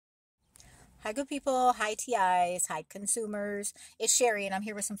Hi, good people. Hi, TIs. Hi, consumers. It's Sherry, and I'm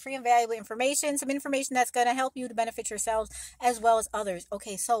here with some free and valuable information, some information that's going to help you to benefit yourselves as well as others.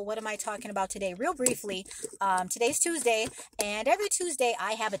 Okay, so what am I talking about today? Real briefly, today's Tuesday, and every Tuesday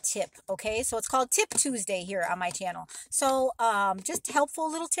I have a tip. Okay, so it's called Tip Tuesday here on my channel. So, just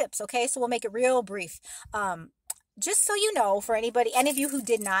helpful little tips. Okay, so we'll make it real brief. Just so you know, for any of you who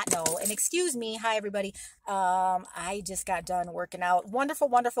did not know, and excuse me, hi everybody. I just got done working out. Wonderful,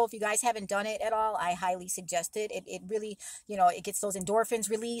 wonderful. If you guys haven't done it at all, I highly suggest it. It really, it gets those endorphins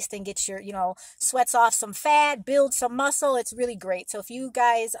released and gets your, sweats off some fat, builds some muscle. It's really great. So if you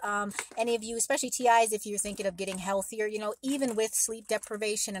guys, any of you, especially TIs, if you're thinking of getting healthier, even with sleep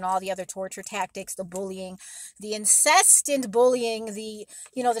deprivation and all the other torture tactics, the bullying, the incessant bullying, the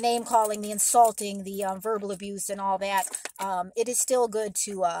name calling, the insulting, the verbal abuse and all that, it is still good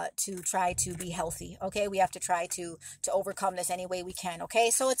to try to be healthy. Okay, we have to try to overcome this any way we can.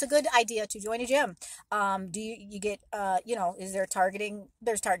 Okay, so it's a good idea to join a gym. Do you get is there targeting?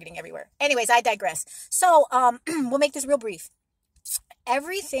 There's targeting everywhere. Anyways, I digress. So we'll make this real brief.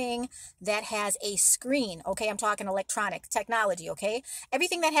 Everything that has a screen, okay, I'm talking electronic technology, okay,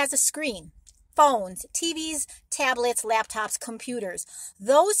 everything that has a screen, phones, TVs, tablets, laptops, computers,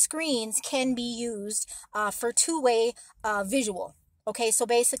 those screens can be used for two-way visual. Okay, so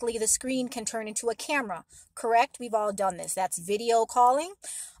basically the screen can turn into a camera, correct? We've all done this. That's video calling.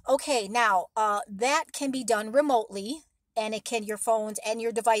 Okay, now that can be done remotely. And your phones and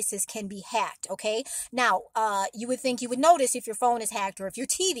your devices can be hacked, okay? Now, you would think you would notice if your phone is hacked or if your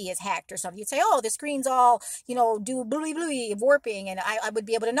TV is hacked or something. You'd say, oh, the screen's all, do bluey warping, and I would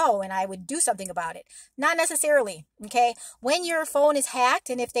be able to know, and I would do something about it. Not necessarily, okay? When your phone is hacked,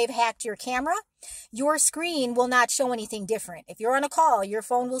 and if they've hacked your camera, your screen will not show anything different. If you're on a call, your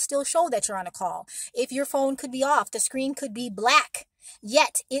phone will still show that you're on a call. If your phone could be off, the screen could be black.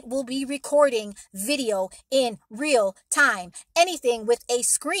 Yet it will be recording video in real time. Anything with a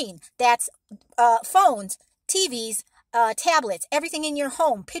screen, that's phones, TVs, tablets, everything in your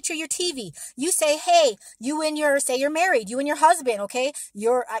home. Picture your TV. You say, hey, say you're married, you and your husband, okay?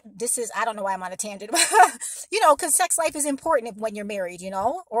 I don't know why I'm on a tangent, because sex life is important when you're married,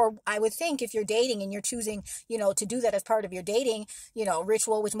 or I would think if you're dating and you're choosing, to do that as part of your dating,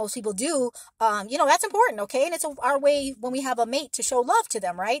 ritual, which most people do, that's important, okay? And it's our way when we have a mate to show love to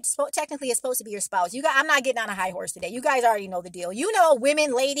them, right? So technically it's supposed to be your spouse. I'm not getting on a high horse today. You guys already know the deal.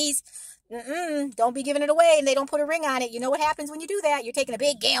 Women, ladies, don't be giving it away and they don't put a ring on it. You know what happens when you do that? You're taking a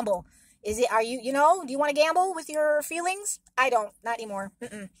big gamble. Do you want to gamble with your feelings? I don't, not anymore.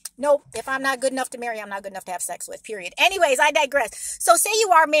 Nope. If I'm not good enough to marry, I'm not good enough to have sex with, period. Anyways, I digress. So say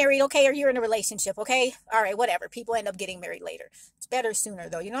you are married, okay, or you're in a relationship, okay? All right, whatever. People end up getting married later. It's better sooner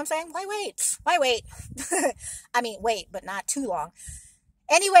though. You know what I'm saying? Why wait? Why wait? I mean, wait, but not too long.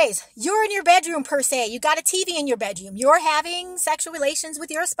 Anyways, you're in your bedroom per se. You got a TV in your bedroom. You're having sexual relations with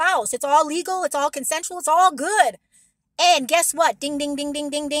your spouse. It's all legal. It's all consensual. It's all good. And guess what? Ding, ding, ding,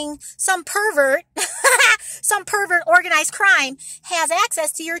 ding, ding, ding. Some pervert, organized crime has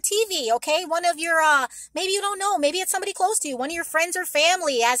access to your TV, okay? One of your, maybe you don't know, maybe it's somebody close to you. One of your friends or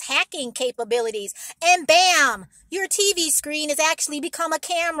family has hacking capabilities. And bam, your TV screen has actually become a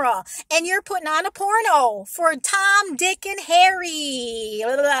camera. And you're putting on a porno for Tom, Dick, and Harry.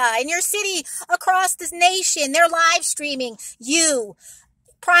 In your city, across this nation, they're live streaming you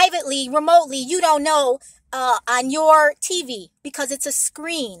privately, remotely, you don't know, on your TV because it's a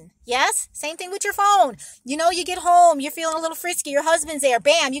screen. Yes? Same thing with your phone. You get home, you're feeling a little frisky, your husband's there,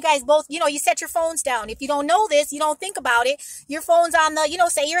 bam, you guys both, you set your phones down. If you don't know this, you don't think about it, your phone's on the,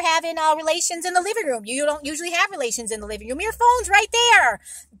 say you're having relations in the living room. You don't usually have relations in the living room. Your phone's right there.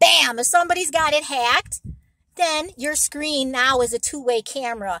 Bam, if somebody's got it hacked, then your screen now is a two-way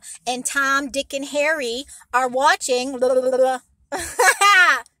camera. And Tom, Dick, and Harry are watching.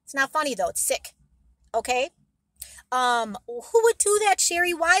 It's not funny though, it's sick. Okay? Who would do that,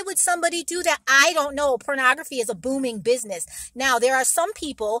 Sherry? Why would somebody do that? I don't know. Pornography is a booming business. Now, there are some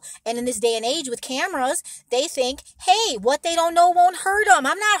people, and in this day and age with cameras, they think, hey, what they don't know won't hurt them.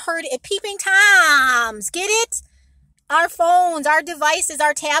 I'm not hurt at peeping Toms. Get it? Our phones, our devices,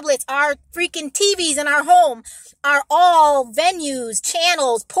 our tablets, our freaking TVs in our home are all venues,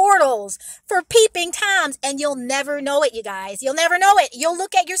 channels, portals for peeping Toms. And you'll never know it, you guys. You'll never know it. You'll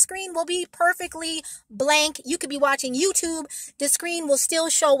look at your screen, will be perfectly blank. You could be watching YouTube. The screen will still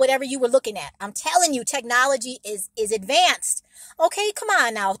show whatever you were looking at. I'm telling you, technology is advanced. Okay, come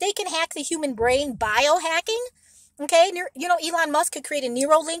on now. If they can hack the human brain, biohacking, okay? Elon Musk could create a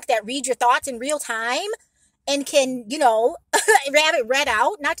Neuralink that reads your thoughts in real time. And can, have it read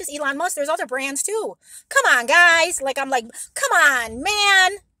out. Not just Elon Musk, there's other brands too. Come on, guys. I'm like, come on,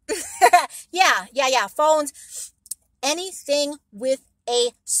 man. Yeah. Phones, anything with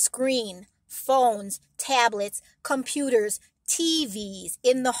a screen, phones, tablets, computers, TVs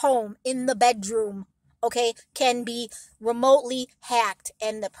in the home, in the bedroom, okay, can be remotely hacked,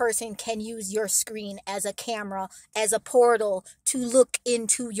 and the person can use your screen as a camera, as a portal to look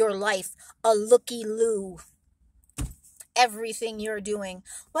into your life, a looky-loo. Everything you're doing.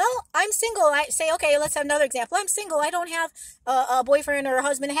 Well, I'm single. I say, okay, let's have another example. I'm single. I don't have a boyfriend or a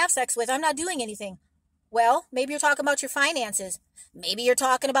husband to have sex with. I'm not doing anything. Well, maybe you're talking about your finances. Maybe you're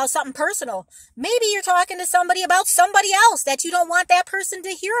talking about something personal. Maybe you're talking to somebody about somebody else that you don't want that person to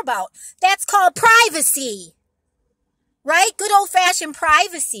hear about. That's called privacy, right? Good old-fashioned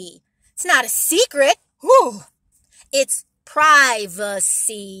privacy. It's not a secret. Whew. It's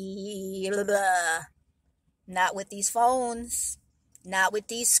privacy. Blah. Not with these phones. Not with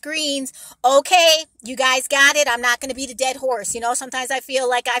these screens. Okay, you guys got it. I'm not going to be the dead horse. Sometimes I feel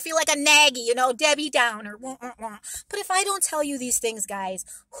like a naggy, Debbie Downer. But if I don't tell you these things, guys,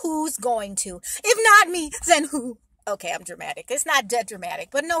 who's going to? If not me, then who? Okay, I'm dramatic. It's not dead dramatic,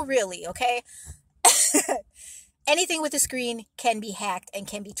 but no, really, okay? Anything with a screen can be hacked and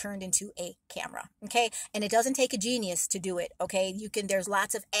can be turned into a camera, okay? And it doesn't take a genius to do it, okay? There's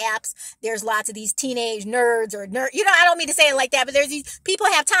lots of apps. There's lots of these teenage nerds or I don't mean to say it like that, but there's these people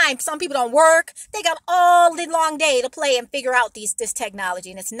have time. Some people don't work. They got all the long day to play and figure out this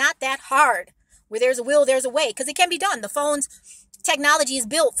technology. And it's not that hard. Where there's a will, there's a way, because it can be done. The phone's technology is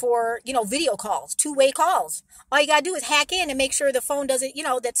built for, video calls, two-way calls. All you got to do is hack in and make sure the phone doesn't,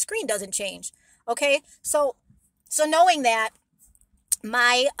 that screen doesn't change, okay? So knowing that,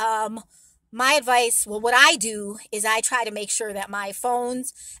 my advice, well, what I do is I try to make sure that my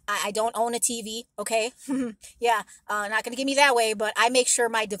phones, I don't own a TV, okay? Yeah, not going to give me that way, but I make sure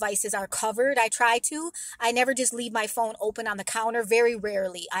my devices are covered. I try to. I never just leave my phone open on the counter, very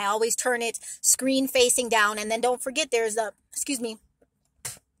rarely. I always turn it screen facing down, and then don't forget there's excuse me,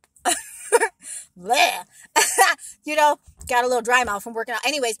 bleh. Got a little dry mouth from working out.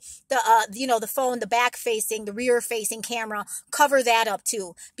 Anyways, the phone, the back facing, the rear facing camera, cover that up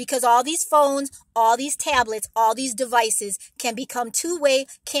too. Because all these phones, all these tablets, all these devices can become two-way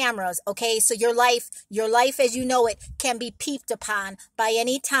cameras, okay? So your life as you know it can be peeped upon by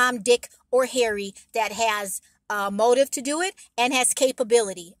any Tom, Dick, or Harry that has motive to do it and has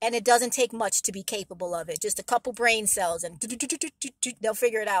capability. And it doesn't take much to be capable of it. Just a couple brain cells and they'll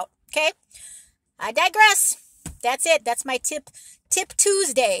figure it out. Okay? I digress. That's it. That's my tip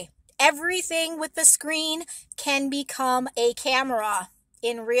Tuesday. Everything with the screen can become a camera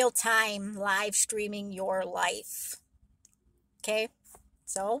in real time, live streaming your life. Okay?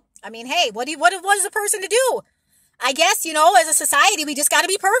 So, hey, what is a person to do? I guess, as a society, we just got to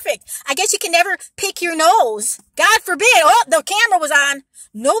be perfect. I guess you can never pick your nose. God forbid. Oh, the camera was on.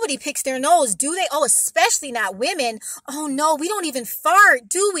 Nobody picks their nose, do they? Oh, especially not women. Oh, no, we don't even fart,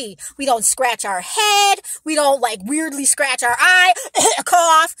 do we? We don't scratch our head. We don't, weirdly scratch our eye,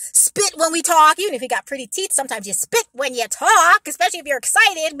 cough, spit when we talk. Even if you got pretty teeth, sometimes you spit when you talk, especially if you're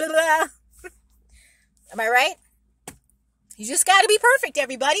excited. Blah, blah. Am I right? You just got to be perfect,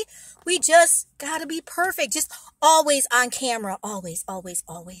 everybody. We just got to be perfect. Just always on camera. Always, always,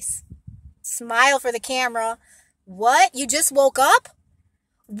 always. Smile for the camera. What? You just woke up?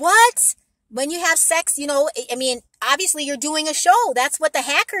 What? When you have sex, obviously you're doing a show. That's what the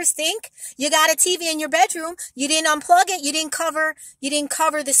hackers think. You got a TV in your bedroom. You didn't unplug it. You didn't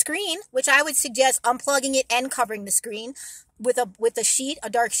cover the screen, which I would suggest unplugging it and covering the screen with a sheet, a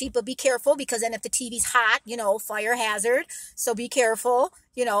dark sheet, but be careful because then if the TV's hot, fire hazard. So be careful,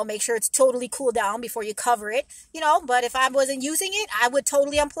 make sure it's totally cooled down before you cover it, but if I wasn't using it, I would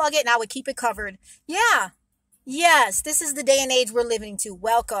totally unplug it and I would keep it covered. Yeah. Yes, this is the day and age we're living to.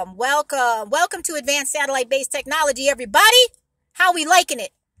 Welcome to advanced satellite-based technology, everybody. How we liking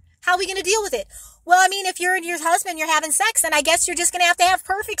it? How are we going to deal with it? Well, if you're and your husband, you're having sex, then I guess you're just going to have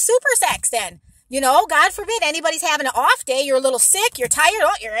perfect super sex then. God forbid anybody's having an off day. You're a little sick. You're tired.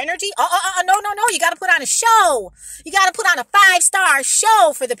 Oh, your energy. No. You got to put on a show. You got to put on a 5-star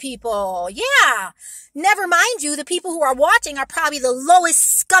show for the people. Yeah. Never mind you, the people who are watching are probably the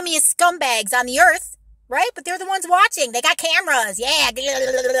lowest, scummiest scumbags on the earth. Right? But they're the ones watching. They got cameras. Yeah.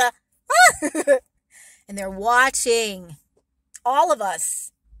 And they're watching. All of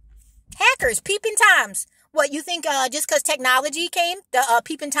us. Hackers, peeping Toms. What, you think just because technology came, the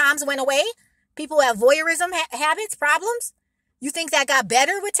peeping Toms went away? People who have voyeurism habits, problems? You think that got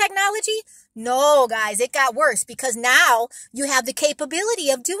better with technology? No, guys, it got worse because now you have the capability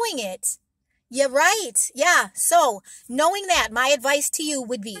of doing it. Yeah, right. Yeah. So, knowing that, my advice to you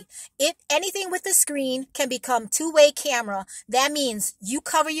would be if anything with the screen can become two-way camera, that means you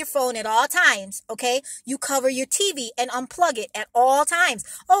cover your phone at all times, okay? You cover your TV and unplug it at all times.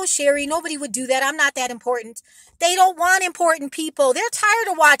 Oh, Sherry, nobody would do that. I'm not that important. They don't want important people. They're tired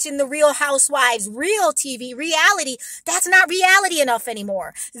of watching the Real Housewives, real TV, reality. That's not reality enough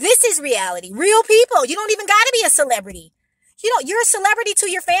anymore. This is reality. Real people. You don't even got to be a celebrity. You're a celebrity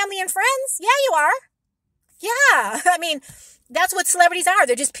to your family and friends. Yeah, you are. Yeah. I mean, that's what celebrities are.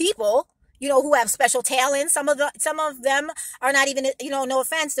 They're just people, who have special talents. Some of them are not even, no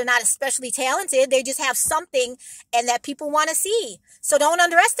offense, they're not especially talented. They just have something and that people want to see. So don't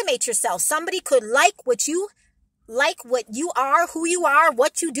underestimate yourself. Somebody could like what you are, who you are,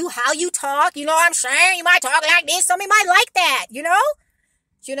 what you do, how you talk. You know what I'm saying? You might talk like this. Somebody might like that, you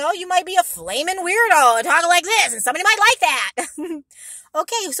might be a flaming weirdo and talk like this, and somebody might like that.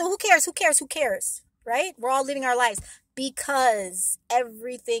 Okay, so who cares? Who cares? Who cares? Right? We're all living our lives because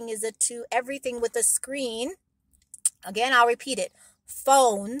everything with a screen. Again, I'll repeat it.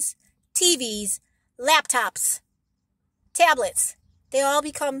 Phones, TVs, laptops, tablets, they all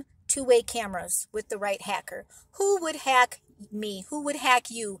become two-way cameras with the right hacker. Who would hack me? Who would hack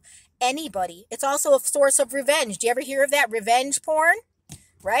you? Anybody. It's also a source of revenge. Do you ever hear of that revenge porn?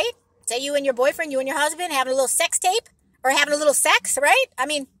 Right? Say you and your boyfriend, you and your husband having a little sex tape or having a little sex, right? I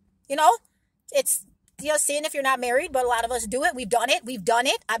mean, it's, sin if you're not married, but a lot of us do it. We've done it.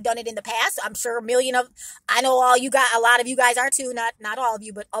 I've done it in the past. I'm sure I know a lot of you guys are too. Not all of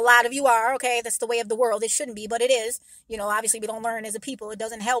you, but a lot of you are. Okay. That's the way of the world. It shouldn't be, but it is. Obviously we don't learn as a people. It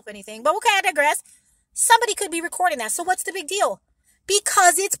doesn't help anything, but okay, I digress. Somebody could be recording that. So what's the big deal?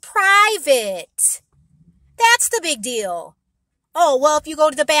 Because it's private. That's the big deal. Oh, well, if you go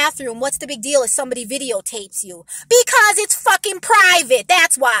to the bathroom, what's the big deal if somebody videotapes you? Because it's fucking private.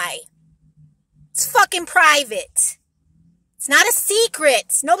 That's why. It's fucking private. It's not a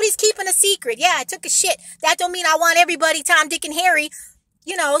secret. Nobody's keeping a secret. Yeah, I took a shit. That don't mean I want everybody, Tom, Dick, and Harry,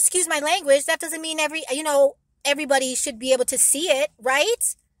 excuse my language. That doesn't mean everybody should be able to see it,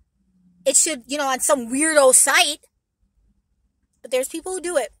 right? It should, on some weirdo site. But there's people who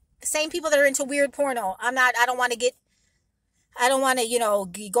do it. The same people that are into weird porno. I don't want to,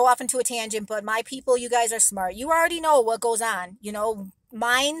 go off into a tangent, but my people, you guys are smart. You already know what goes on.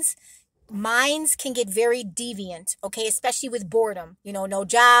 Minds can get very deviant, okay? Especially with boredom. No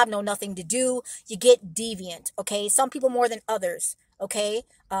job, no nothing to do. You get deviant, okay? Some people more than others, okay?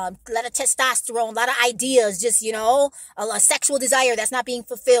 A lot of testosterone, a lot of ideas, just, a sexual desire that's not being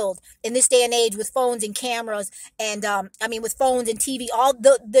fulfilled in this day and age with phones and cameras and, with phones and TV, all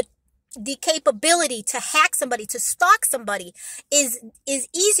the capability to hack somebody, to stalk somebody is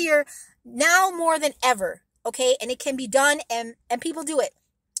easier now more than ever, okay? And it can be done, and people do it.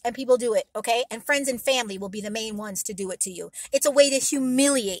 And people do it, okay? And friends and family will be the main ones to do it to you. It's a way to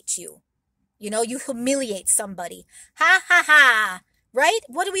humiliate you. You humiliate somebody. Ha, ha, ha. Right?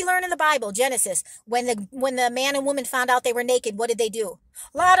 What do we learn in the Bible? Genesis. When the man and woman found out they were naked, what did they do?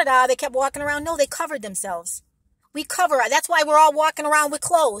 La-da-da, they kept walking around. No, they covered themselves. We cover. That's why we're all walking around with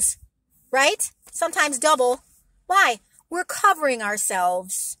clothes. Right? Sometimes double. Why? We're covering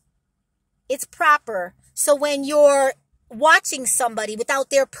ourselves. It's proper. So when you're watching somebody without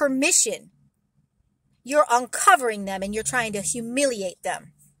their permission, you're uncovering them and you're trying to humiliate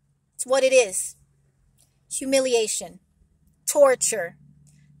them. It's what it is. Humiliation. Torture.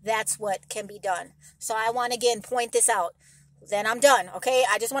 That's what can be done. So I want to again point this out. Then I'm done, okay?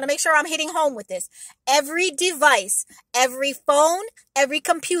 I just want to make sure I'm hitting home with this. Every device, every phone, every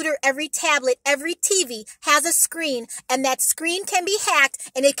computer, every tablet, every TV has a screen, and that screen can be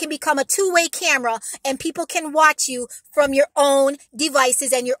hacked, and it can become a two-way camera, and people can watch you from your own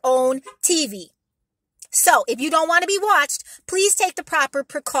devices and your own TV. So, if you don't want to be watched, please take the proper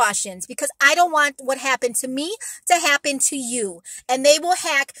precautions, because I don't want what happened to me to happen to you. And they will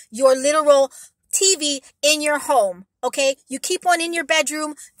hack your literal TV in your home. Okay, you keep one in your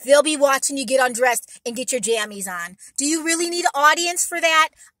bedroom, they'll be watching you get undressed and get your jammies on. Do you really need an audience for that?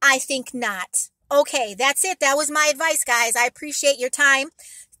 I think not. Okay, that's it. That was my advice, guys. I appreciate your time.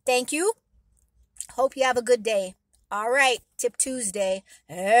 Thank you. Hope you have a good day. All right, Tip Tuesday.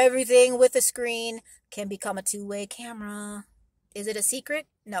 Everything with a screen can become a two-way camera. Is it a secret?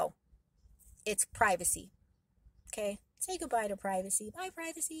 No. It's privacy. Okay, say goodbye to privacy. Bye,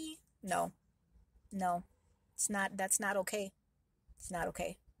 privacy. No. That's not okay. It's not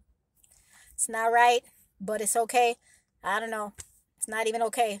okay. It's not right, but it's okay. I don't know. It's not even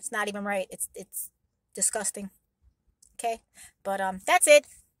okay. It's not even right. It's disgusting. Okay? But that's it.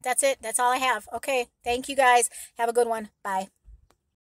 That's all I have. Okay. Thank you guys. Have a good one. Bye.